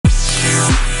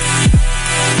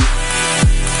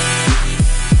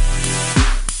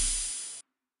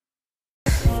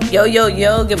Yo, yo,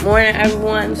 yo, good morning,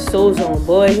 everyone. Souls on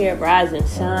board here, rise and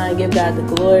shine, give God the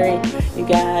glory. You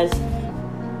guys,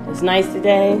 it's nice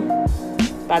today.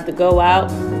 About to go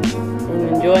out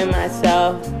and enjoy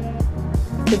myself.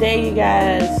 Today, you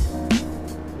guys,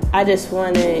 I just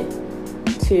wanted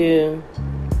to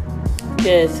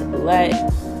just let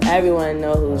everyone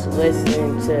know who's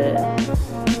listening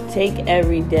to take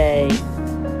every day,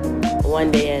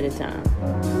 one day at a time.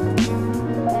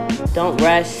 Don't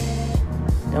rush.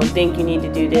 Don't think you need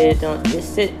to do this. Don't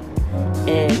just sit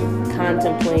and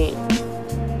contemplate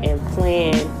and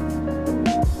plan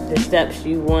the steps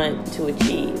you want to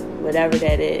achieve, whatever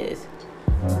that is.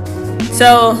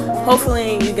 So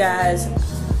hopefully you guys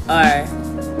are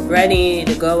ready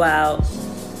to go out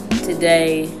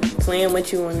today, plan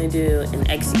what you want to do, and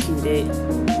execute it.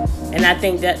 And I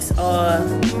think that's all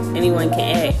anyone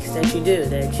can ask that you do,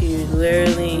 that you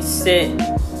literally sit,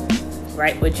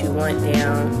 write what you want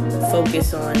down,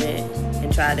 focus on it,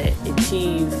 and try to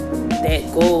achieve that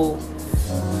goal.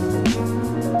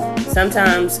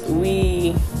 Sometimes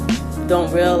we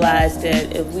don't realize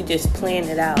that if we just plan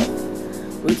it out,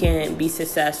 we can be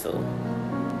successful.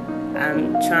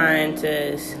 I'm trying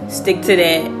to stick to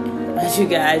that, as you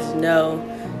guys know.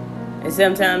 And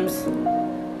sometimes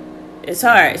it's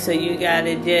hard, so you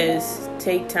gotta just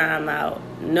take time out,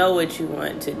 know what you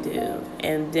want to do,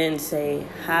 and then say,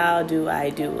 how do I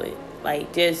do it?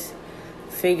 Like, just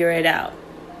figure it out.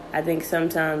 I think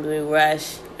sometimes we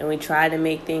rush and we try to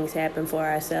make things happen for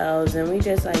ourselves, and we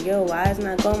just like, yo, why is it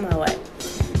not going my way?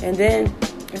 And then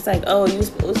it's like, oh, you're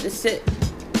supposed to sit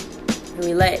and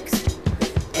relax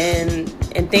and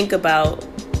think about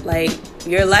like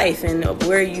your life and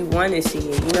where you want to see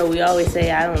it. You know, we always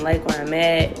say, I don't like where I'm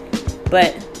at,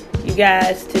 but you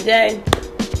guys, today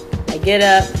I get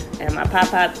up and my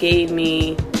pop gave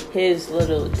me his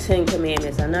little 10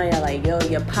 commandments. I know y'all like, yo,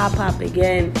 your pop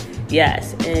again.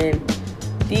 Yes, and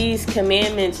these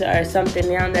commandments are something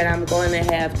now that I'm going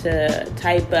to have to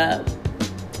type up,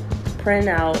 print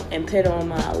out, and put on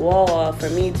my wall for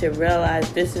me to realize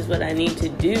this is what I need to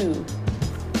do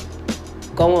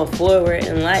going forward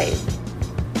in life.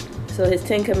 So his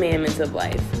 10 commandments of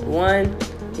life. 1,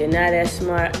 you're not as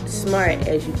smart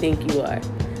as you think you are.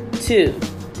 2,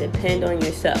 depend on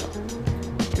yourself.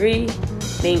 3,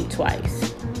 think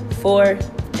twice. 4,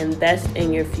 invest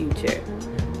in your future.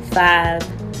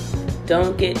 5,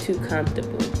 don't get too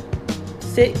comfortable.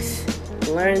 6,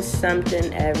 learn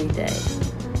something every day.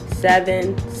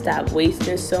 7, stop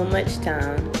wasting so much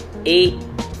time. 8,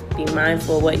 be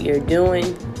mindful of what you're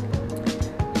doing.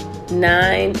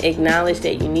 9, acknowledge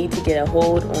that you need to get a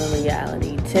hold on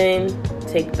reality. 10,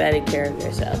 take better care of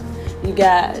yourself. You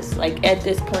guys, like at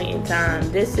this point in time,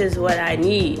 this is what I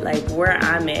need, like where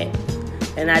I'm at.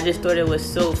 And I just thought it was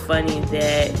so funny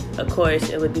that, of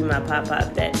course, it would be my pop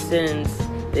that sends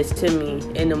this to me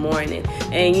in the morning.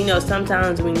 And you know,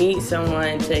 sometimes we need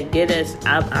someone to get us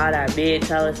up out our bed,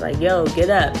 tell us like, yo, get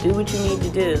up, do what you need to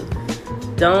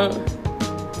do. Don't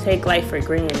take life for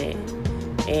granted.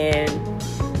 And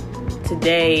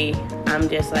today, I'm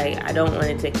just like, I don't want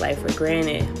to take life for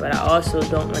granted, but I also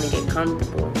don't want to get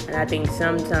comfortable. And I think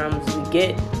sometimes we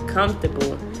get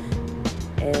comfortable,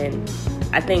 and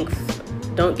I think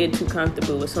don't get too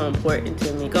comfortable was so important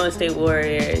to me. Golden State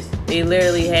Warriors, they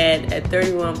literally had a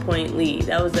 31-point lead.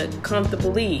 That was a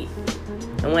comfortable lead.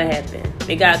 And what happened?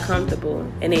 They got comfortable,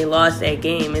 and they lost that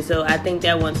game. And so I think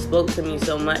that one spoke to me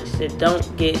so much, that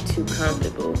don't get too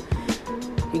comfortable.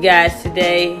 You guys,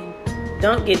 today,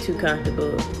 don't get too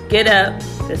comfortable. Get up,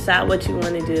 decide what you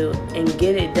want to do, and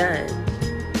get it done.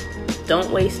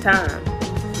 Don't waste time.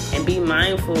 And be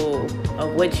mindful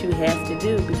of what you have to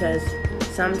do, because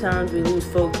sometimes we lose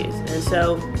focus. And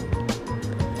so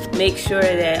make sure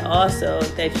that also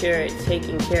that you're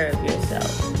taking care of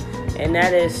yourself. And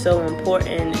that is so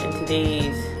important in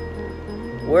today's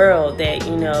world, that,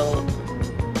 you know,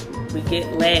 we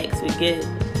get lax, we get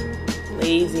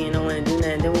lazy and don't want to do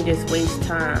nothing, then we just waste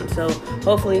time. So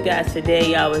hopefully you guys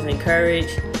today, y'all was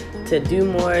encouraged to do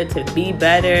more, to be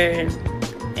better,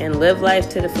 and live life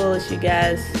to the fullest, you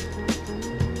guys.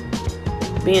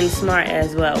 Being smart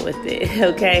as well with it,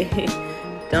 okay?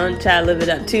 Don't try to live it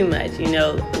up too much, you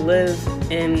know. Live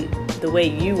in the way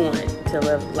you want to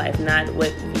live life, not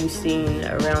what you've seen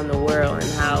around the world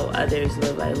and how others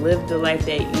live life. Live the life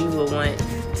that you will want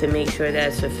to make sure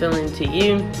that's fulfilling to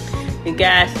you. You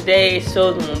guys, today,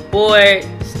 souls on board.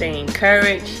 Stay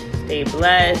encouraged, stay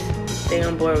blessed, stay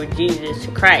on board with Jesus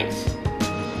Christ.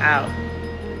 Out.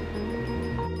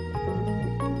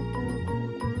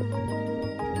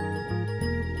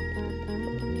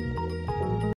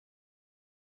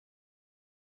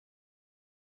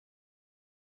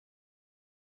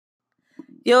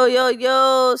 Yo, yo,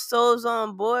 yo, Souls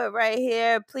on Board right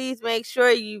here. Please make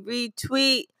sure you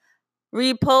retweet,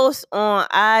 repost on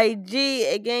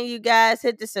IG. Again, you guys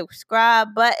hit the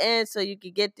subscribe button so you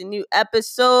can get the new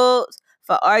episodes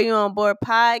for Are You On Board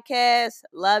podcast.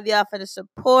 Love y'all for the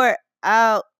support.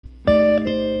 Out.